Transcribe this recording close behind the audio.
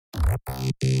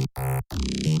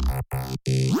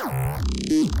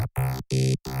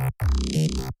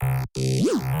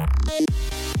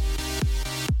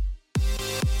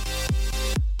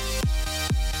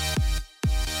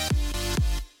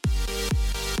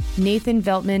Nathan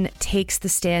Veltman takes the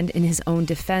stand in his own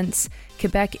defense.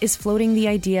 Quebec is floating the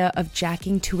idea of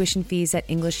jacking tuition fees at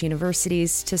English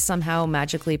universities to somehow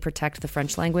magically protect the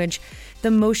French language. The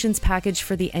motions package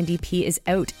for the NDP is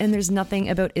out, and there's nothing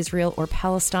about Israel or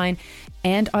Palestine.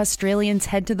 And Australians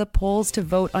head to the polls to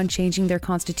vote on changing their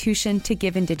constitution to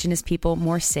give Indigenous people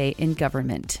more say in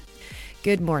government.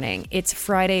 Good morning. It's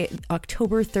Friday,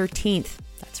 October 13th.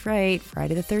 That's right,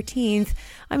 Friday the 13th.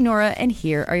 I'm Nora, and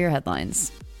here are your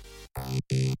headlines.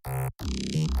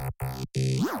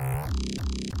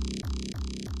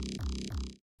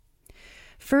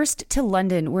 First to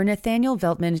London, where Nathaniel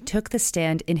Veltman took the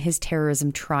stand in his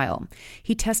terrorism trial.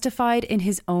 He testified in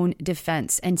his own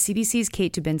defense, and CBC's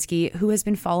Kate Dubinsky, who has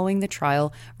been following the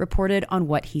trial, reported on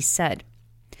what he said.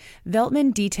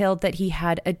 Veltman detailed that he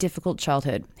had a difficult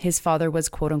childhood. His father was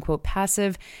quote-unquote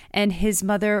passive, and his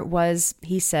mother was,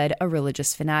 he said, a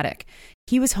religious fanatic.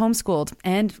 He was homeschooled,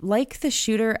 and like the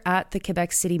shooter at the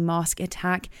Quebec City mosque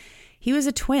attack, he was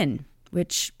a twin,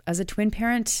 which, as a twin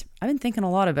parent, I've been thinking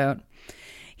a lot about.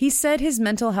 He said his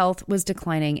mental health was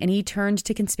declining, and he turned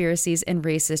to conspiracies and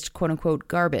racist, quote-unquote,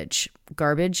 garbage.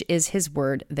 Garbage is his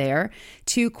word there,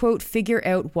 to, quote, figure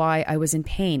out why I was in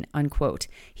pain, unquote.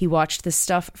 He watched the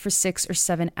stuff for 6 or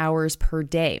 7 hours per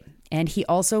day. And he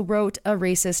also wrote a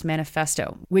racist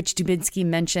manifesto, which Dubinsky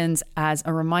mentions as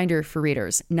a reminder for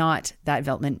readers, not that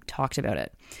Veltman talked about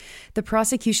it. The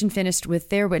prosecution finished with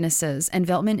their witnesses, and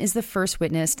Veltman is the first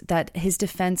witness that his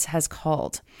defense has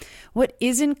called. What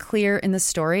isn't clear in the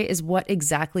story is what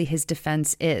exactly his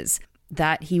defense is.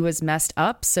 That he was messed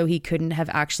up, so he couldn't have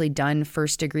actually done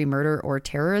first-degree murder or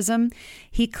terrorism.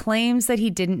 He claims that he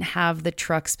didn't have the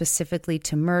truck specifically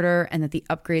to murder, and that the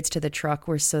upgrades to the truck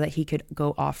were so that he could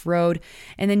go off-road,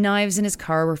 and the knives in his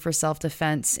car were for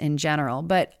self-defense in general.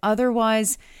 But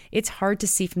otherwise, it's hard to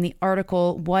see from the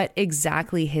article what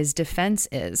exactly his defense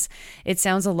is. It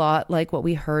sounds a lot like what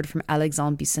we heard from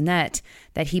Alexandre Bissonnette,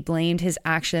 that he blamed his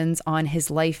actions on his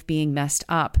life being messed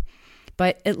up.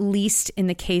 But at least in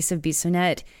the case of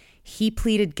Bissonnette, he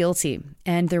pleaded guilty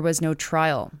and there was no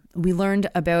trial. We learned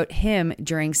about him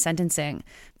during sentencing,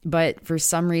 but for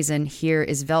some reason here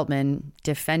is Veltman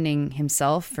defending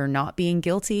himself for not being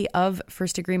guilty of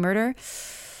first-degree murder.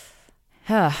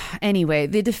 Anyway,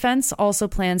 the defense also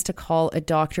plans to call a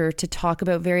doctor to talk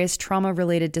about various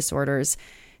trauma-related disorders,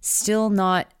 still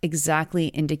not exactly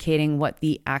indicating what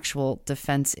the actual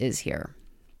defense is here.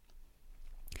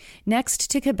 Next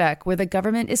to Quebec, where the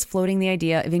government is floating the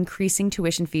idea of increasing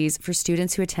tuition fees for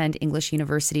students who attend English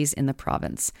universities in the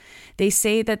province. They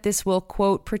say that this will,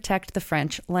 quote, protect the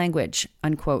French language,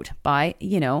 unquote, by,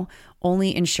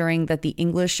 only ensuring that the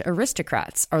English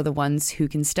aristocrats are the ones who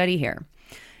can study here.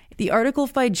 The article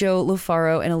by Joe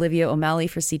Lofaro and Olivia O'Malley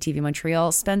for CTV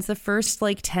Montreal spends the first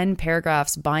 10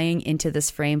 paragraphs buying into this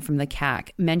frame from the CAQ,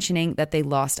 mentioning that they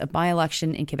lost a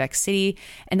by-election in Quebec City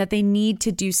and that they need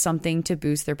to do something to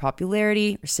boost their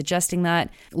popularity, or suggesting that,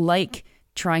 like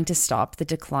trying to stop the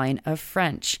decline of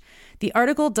French. The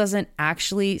article doesn't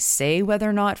actually say whether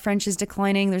or not French is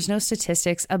declining. There's no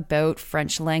statistics about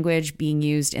French language being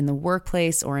used in the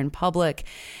workplace or in public.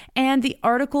 And the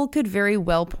article could very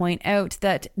well point out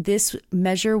that this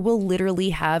measure will literally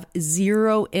have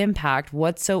zero impact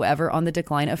whatsoever on the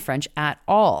decline of French at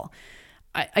all.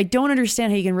 I don't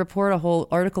understand how you can report a whole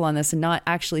article on this and not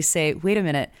actually say, wait a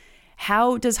minute,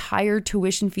 how does higher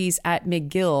tuition fees at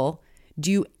McGill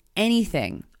do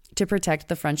anything to protect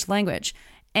the French language?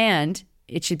 And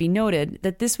it should be noted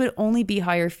that this would only be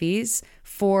higher fees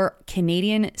for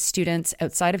Canadian students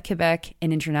outside of Quebec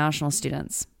and international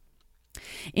students.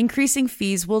 Increasing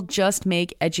fees will just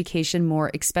make education more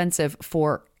expensive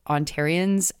for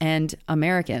Ontarians and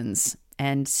Americans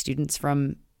and students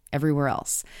from everywhere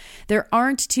else. There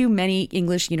aren't too many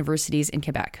English universities in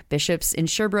Quebec, Bishop's in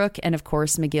Sherbrooke, and of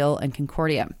course McGill and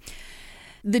Concordia.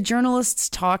 The journalists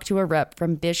talked to a rep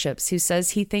from Bishop's who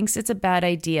says he thinks it's a bad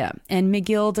idea, and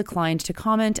McGill declined to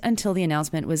comment until the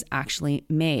announcement was actually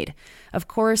made. Of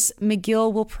course,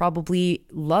 McGill will probably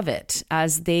love it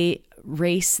as they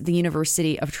race the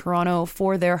University of Toronto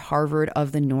for their Harvard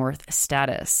of the North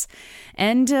status.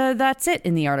 And that's it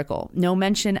in the article. No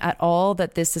mention at all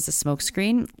that this is a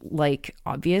smokescreen,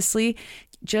 obviously.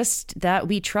 just that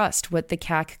we trust what the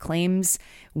CAC claims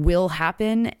will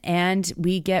happen and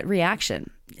we get reaction.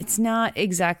 It's not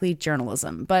exactly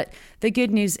journalism, but the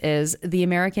good news is the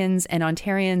Americans and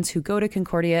Ontarians who go to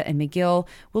Concordia and McGill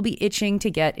will be itching to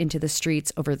get into the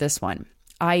streets over this one.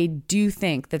 I do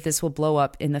think that this will blow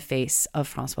up in the face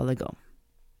of François Legault.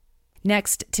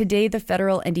 Next, today the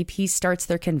federal NDP starts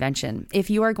their convention. If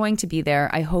you are going to be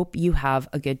there, I hope you have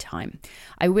a good time.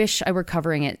 I wish I were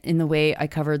covering it in the way I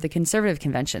covered the Conservative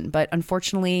convention, but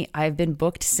unfortunately, I've been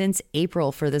booked since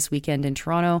April for this weekend in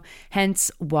Toronto,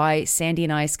 hence why Sandy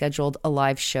and I scheduled a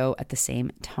live show at the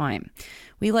same time.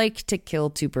 We like to kill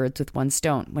two birds with one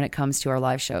stone when it comes to our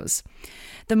live shows.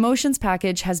 The motions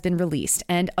package has been released,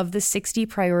 and of the 60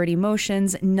 priority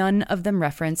motions, none of them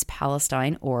reference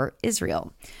Palestine or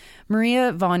Israel.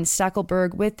 Maria von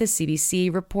Stackelberg with the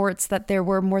CBC reports that there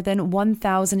were more than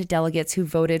 1,000 delegates who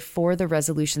voted for the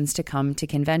resolutions to come to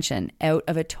convention, out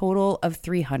of a total of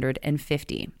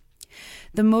 350.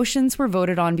 The motions were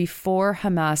voted on before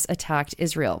Hamas attacked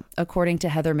Israel, according to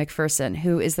Heather McPherson,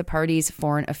 who is the party's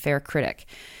foreign affair critic.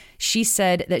 She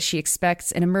said that she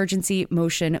expects an emergency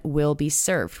motion will be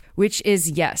served, which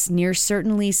is, yes, near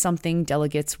certainly something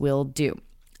delegates will do.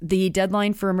 The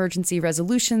deadline for emergency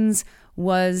resolutions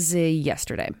was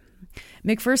yesterday.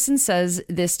 McPherson says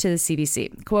this to the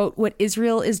CBC, quote, "What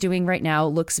Israel is doing right now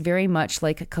looks very much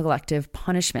like a collective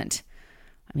punishment."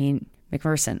 I mean,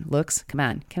 McPherson, looks, come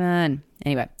on.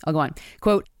 Anyway, I'll go on.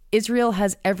 Quote, "Israel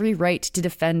has every right to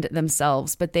defend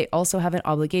themselves, but they also have an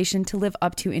obligation to live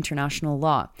up to international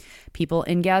law. People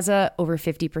in Gaza, over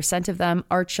 50% of them,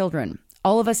 are children.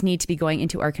 All of us need to be going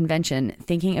into our convention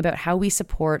thinking about how we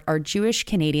support our Jewish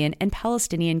Canadian and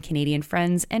Palestinian Canadian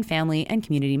friends and family and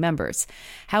community members.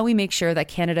 How we make sure that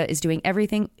Canada is doing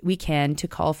everything we can to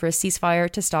call for a ceasefire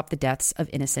to stop the deaths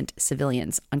of innocent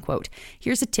civilians," unquote.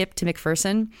 Here's a tip to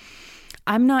McPherson.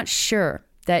 I'm not sure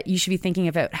that you should be thinking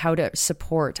about how to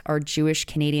support our Jewish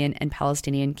Canadian and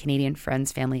Palestinian Canadian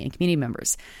friends, family, and community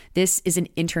members. This is an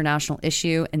international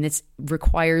issue, and this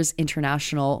requires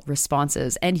international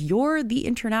responses. And you're the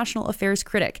international affairs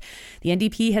critic. The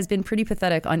NDP has been pretty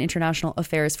pathetic on international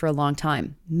affairs for a long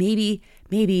time. Maybe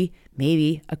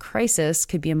a crisis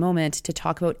could be a moment to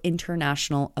talk about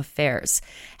international affairs.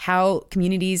 How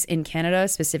communities in Canada,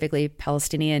 specifically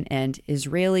Palestinian and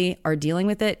Israeli, are dealing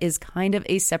with it is kind of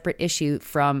a separate issue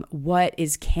from what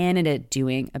is Canada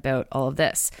doing about all of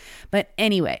this. But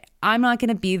anyway, I'm not going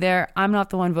to be there. I'm not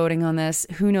the one voting on this.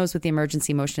 Who knows what the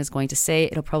emergency motion is going to say?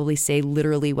 It'll probably say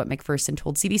literally what McPherson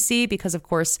told CBC because, of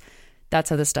course, that's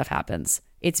how this stuff happens.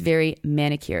 It's very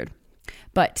manicured.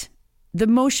 But the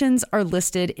motions are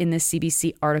listed in the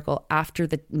CBC article after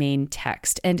the main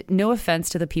text. And no offense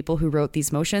to the people who wrote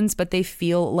these motions, but they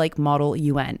feel like model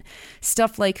UN.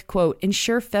 Stuff like, quote,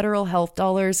 "ensure federal health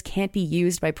dollars can't be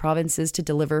used by provinces to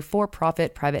deliver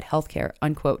for-profit private healthcare,"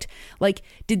 unquote. Like,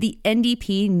 did the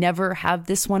NDP never have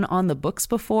this one on the books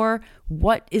before?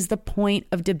 What is the point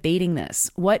of debating this?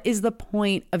 What is the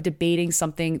point of debating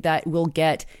something that will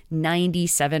get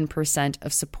 97%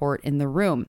 of support in the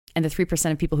room? And the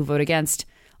 3% of people who vote against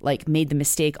made the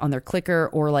mistake on their clicker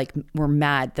or were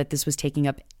mad that this was taking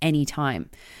up any time.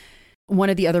 One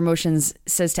of the other motions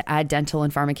says to add dental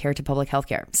and pharmacare to public health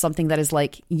care, something that is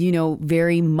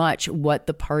very much what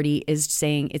the party is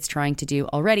saying it's trying to do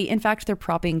already. In fact, they're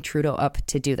propping Trudeau up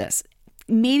to do this.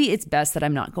 Maybe it's best that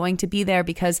I'm not going to be there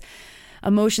because a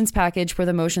motions package where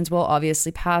the motions will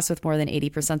obviously pass with more than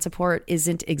 80% support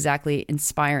isn't exactly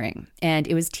inspiring. And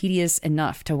it was tedious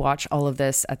enough to watch all of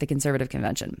this at the Conservative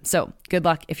convention. So good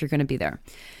luck if you're going to be there.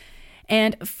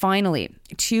 And finally,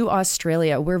 to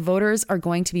Australia, where voters are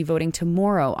going to be voting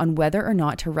tomorrow on whether or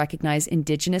not to recognize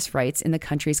Indigenous rights in the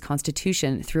country's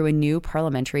constitution through a new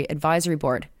parliamentary advisory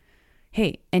board.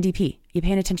 Hey, NDP, you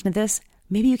paying attention to this?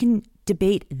 Maybe you can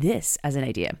debate this as an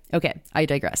idea. Okay, I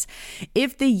digress.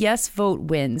 If the yes vote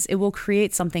wins, it will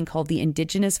create something called the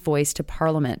Indigenous Voice to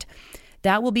Parliament.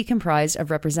 That will be comprised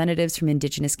of representatives from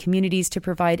Indigenous communities to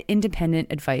provide independent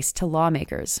advice to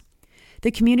lawmakers.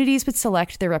 The communities would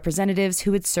select their representatives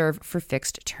who would serve for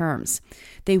fixed terms.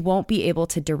 They won't be able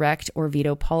to direct or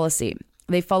veto policy.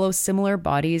 They follow similar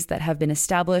bodies that have been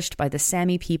established by the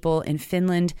Sami people in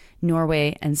Finland,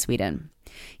 Norway, and Sweden.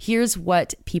 Here's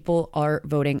what people are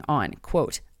voting on.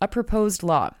 Quote, "A proposed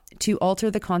law to alter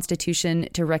the Constitution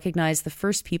to recognize the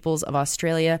First Peoples of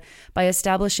Australia by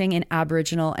establishing an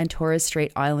Aboriginal and Torres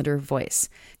Strait Islander voice.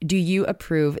 Do you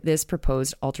approve this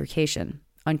proposed altercation?"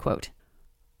 Unquote.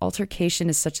 Altercation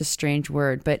is such a strange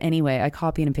word, but anyway, I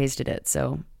copied and pasted it,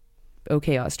 so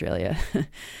okay, Australia.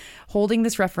 Holding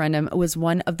this referendum was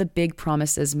one of the big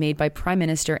promises made by Prime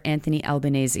Minister Anthony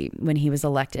Albanese when he was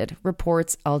elected,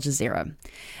 reports Al Jazeera.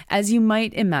 As you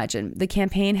might imagine, the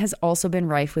campaign has also been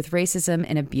rife with racism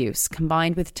and abuse,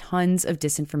 combined with tons of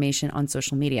disinformation on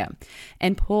social media.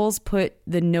 And polls put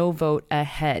the no vote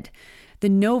ahead. The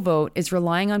no vote is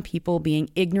relying on people being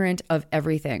ignorant of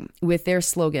everything, with their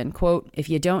slogan, quote, "If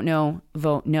you don't know,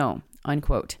 vote no,"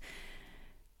 unquote.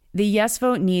 The yes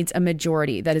vote needs a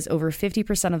majority that is over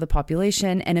 50% of the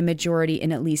population and a majority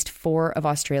in at least 4 of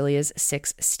Australia's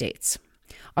 6 states.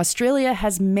 Australia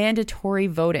has mandatory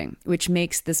voting, which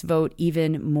makes this vote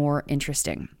even more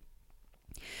interesting.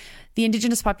 The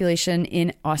Indigenous population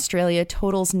in Australia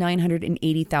totals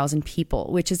 980,000 people,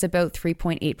 which is about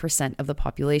 3.8% of the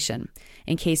population.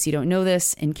 In case you don't know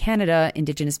this, in Canada,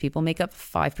 Indigenous people make up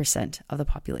 5% of the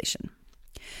population.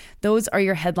 Those are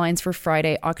your headlines for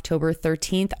Friday, October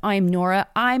 13th. I'm Nora.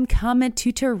 I'm coming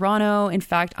to Toronto. In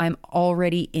fact, I'm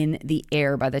already in the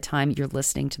air by the time you're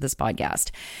listening to this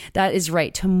podcast. That is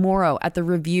right. Tomorrow at the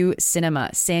Review Cinema,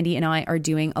 Sandy and I are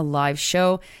doing a live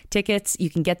show. Tickets,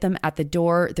 you can get them at the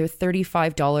door. They're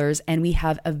 $35, and we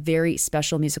have a very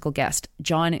special musical guest.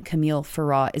 John Camille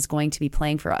Farah is going to be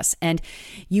playing for us. And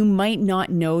you might not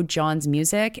know John's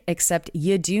music, except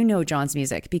you do know John's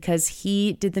music because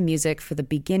he did the music for the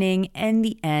beginning and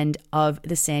the end of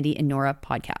the Sandy and Nora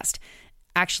podcast.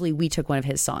 Actually, we took one of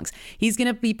his songs. He's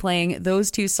going to be playing those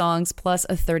 2 songs plus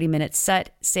a 30-minute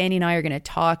set. Sandy and I are going to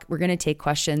talk. We're going to take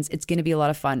questions. It's going to be a lot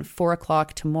of fun. 4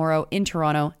 o'clock tomorrow in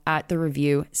Toronto at the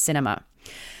Review Cinema.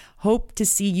 Hope to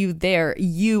see you there.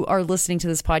 You are listening to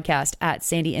this podcast at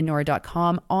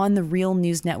sandyandnora.com, on the Real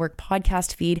News Network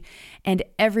podcast feed, and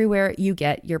everywhere you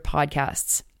get your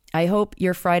podcasts. I hope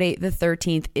your Friday the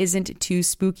 13th isn't too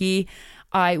spooky.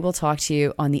 I will talk to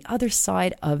you on the other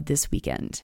side of this weekend.